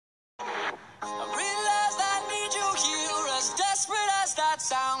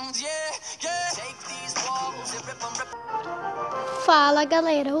Fala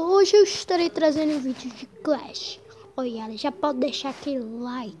galera, hoje eu estarei trazendo um vídeo de Clash Royale. Já pode deixar aquele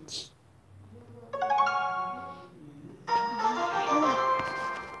like.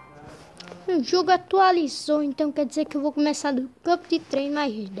 O jogo atualizou, então quer dizer que eu vou começar do campo de treino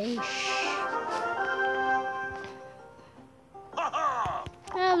mais 10.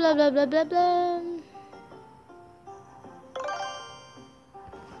 Blá blá blá blá blá.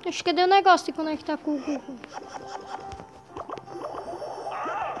 Acho que deu um negócio de conectar com o Google.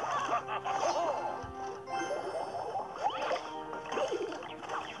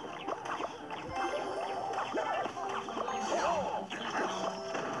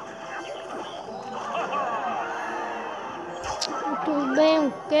 Tudo bem,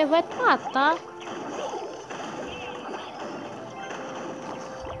 o que vai tratar?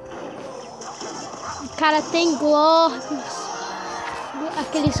 O cara tem gordos.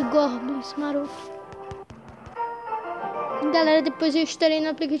 Aqueles gordos marotos. Galera, depois eu estarei no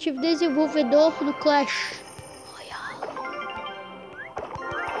aplicativo desenvolvedor do Clash Royale.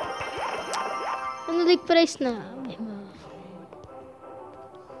 Eu não ligo pra isso não, meu irmão.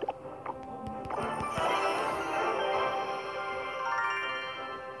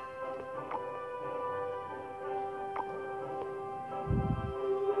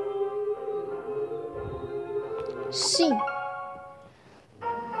 Sim.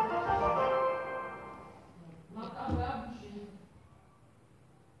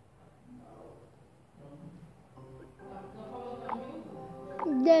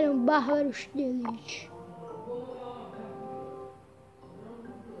 Deram bárbaros de elite.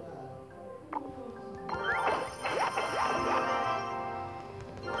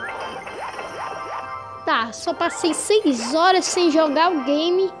 Tá, só passei 6 horas sem jogar o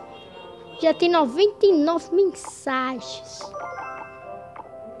game. Já tem 99 mensagens.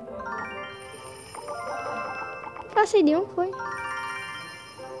 Passei de um, foi?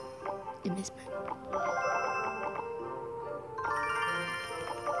 É mesmo.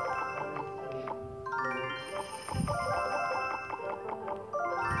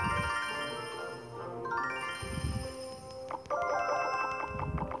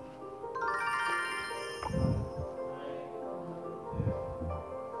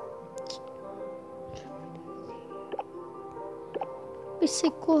 Esse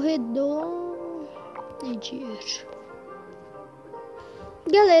corredor é dinheiro.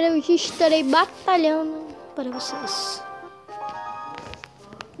 Galera, eu já estarei batalhando para vocês.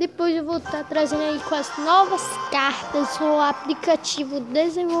 Depois eu vou estar trazendo aí com as novas cartas o aplicativo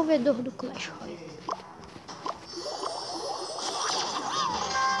desenvolvedor do Clash Royale.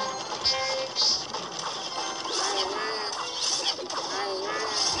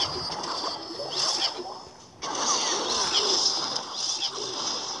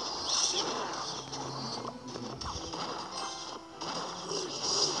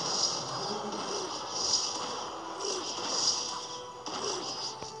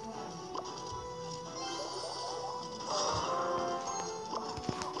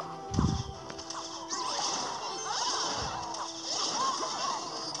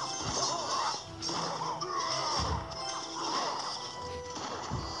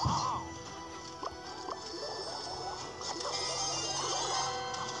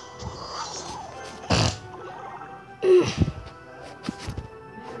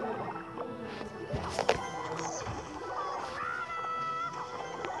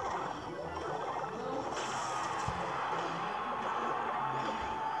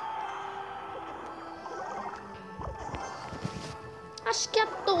 Acho que a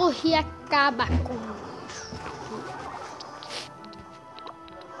torre acaba com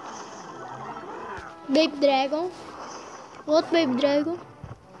Baby Dragon. Outro Baby Dragon.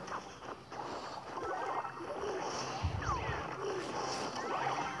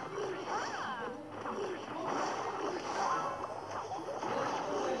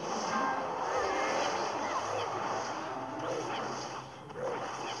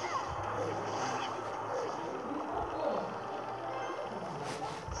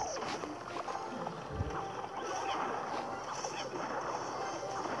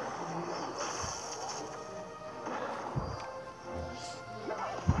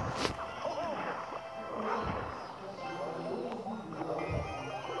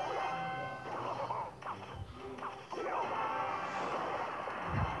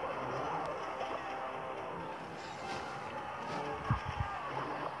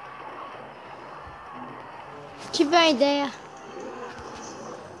 Tive uma ideia.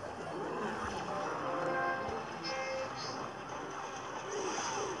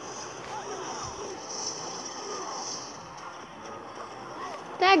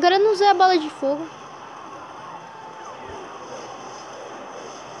 Até agora eu não usei a bola de fogo.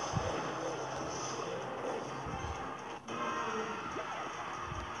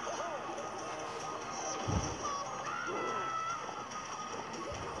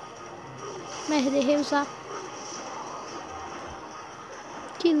 Merda, errei usar.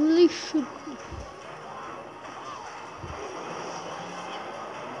 Que lixo.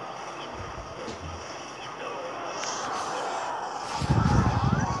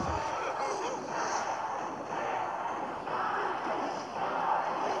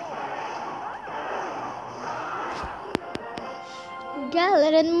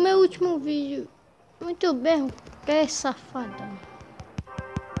 Galera, no meu último vídeo, muito bem, pé safadão.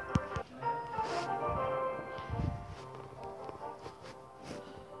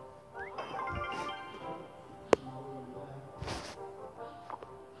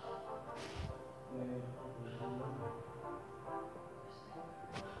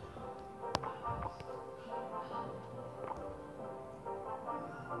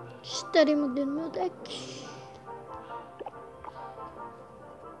 Estarei mudando meu deck.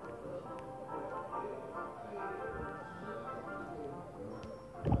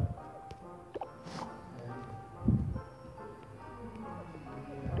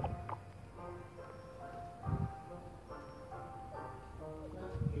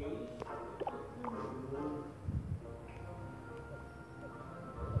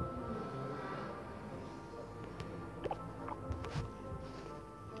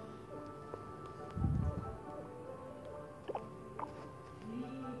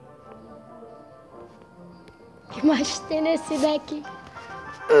 O que mais tem nesse deck?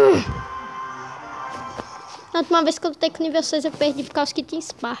 Na última vez que eu lutei com nível 6 eu perdi por causa que tinha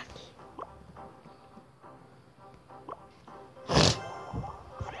Spark.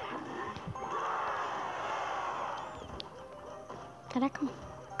 Caraca, mano.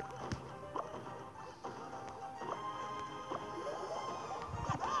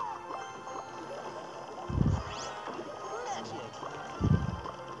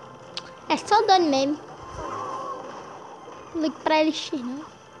 É só dano mesmo. Não ligo pra elixir,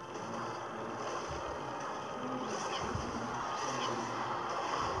 não.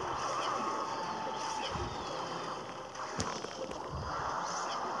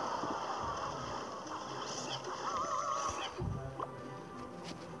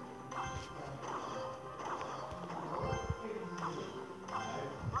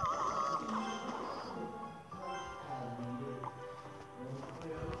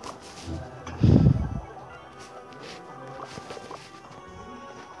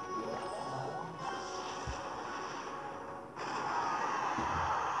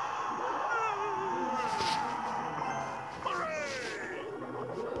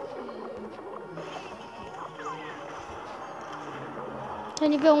 Tá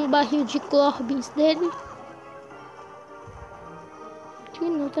nível 1 barril de Gorbins dele. Que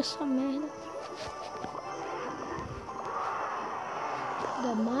minuto essa merda.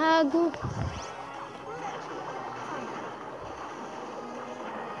 Da mago.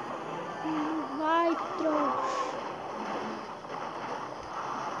 Vai, trouxa.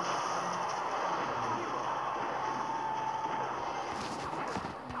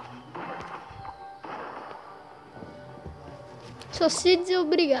 Só se dizer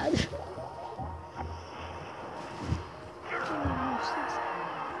obrigado.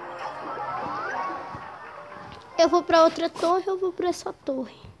 Eu vou pra outra torre, eu vou pra essa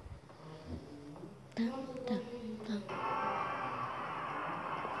torre. Tá.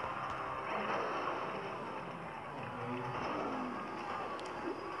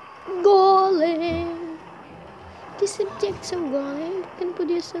 Golem. Que sempre tinha que ser um golem, porque não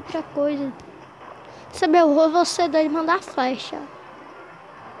podia ser outra coisa. Sabe, eu vou ser doido de mandar flecha.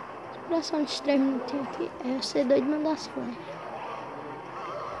 Espera uns 3 minutinhos aqui. Eu ser doido de mandar as flechas.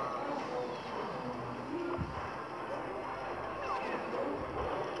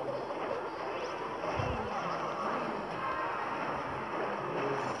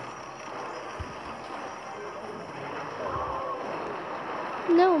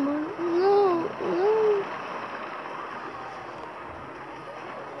 Não, mano. Não.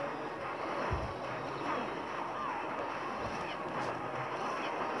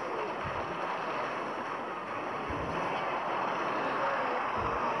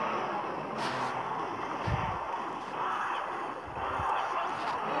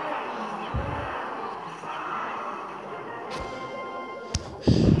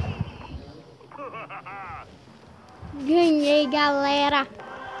 Ganhei, galera.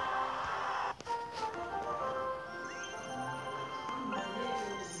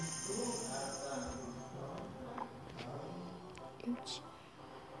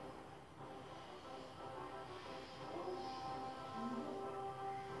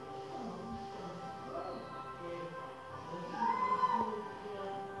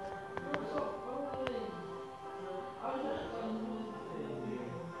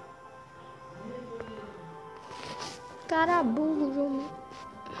 Cara burro,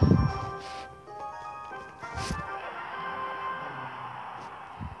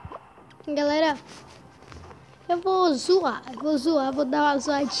 galera, eu vou zoar, vou dar uma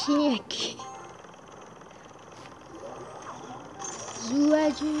zoadinha aqui.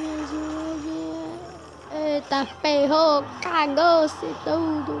 Zoadinha. Eita, ferrou, cagou-se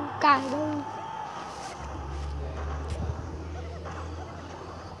tudo, cagou.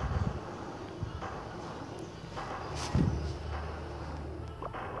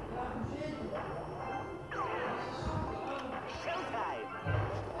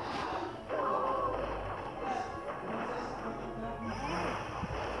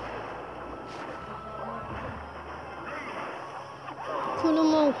 Quando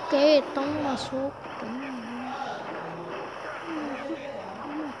manquei, toma uma sopa.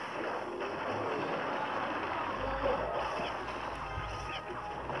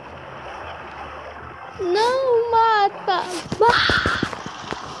 Não mata!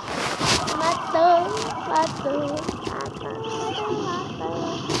 Matou.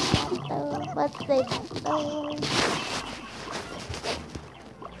 Você matou.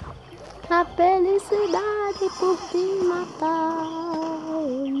 A felicidade por te matar.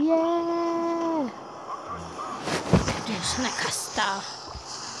 Yeah! Deus, onde é que está?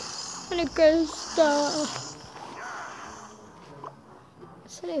 Onde é que está?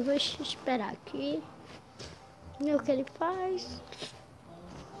 Será que vou esperar aqui? Ver o que ele faz.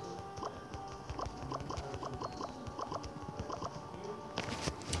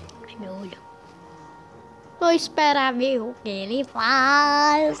 Ai, meu olho. Vou esperar ver o que ele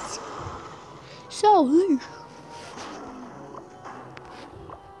faz. Só lixo.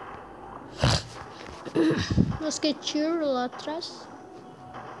 Mosqueteiro lá atrás.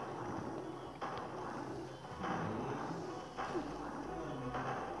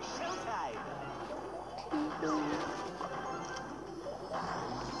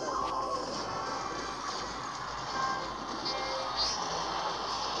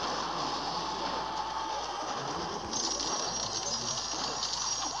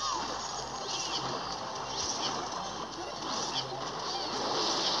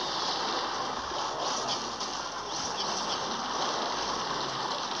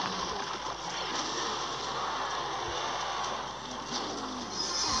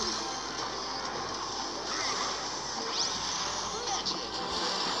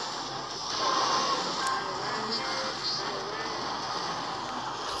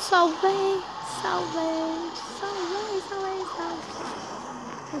 Salvei.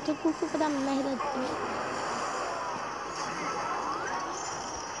 Eu tô por culpa da merda toda.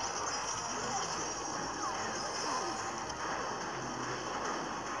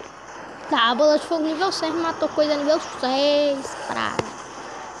 Tá, a bola de fogo nível 6 matou coisa nível 6. Praga.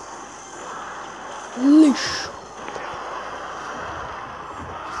 Lixo.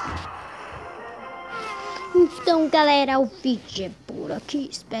 Então, galera, o vídeo é por aqui.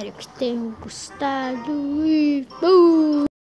 Espero que tenham gostado e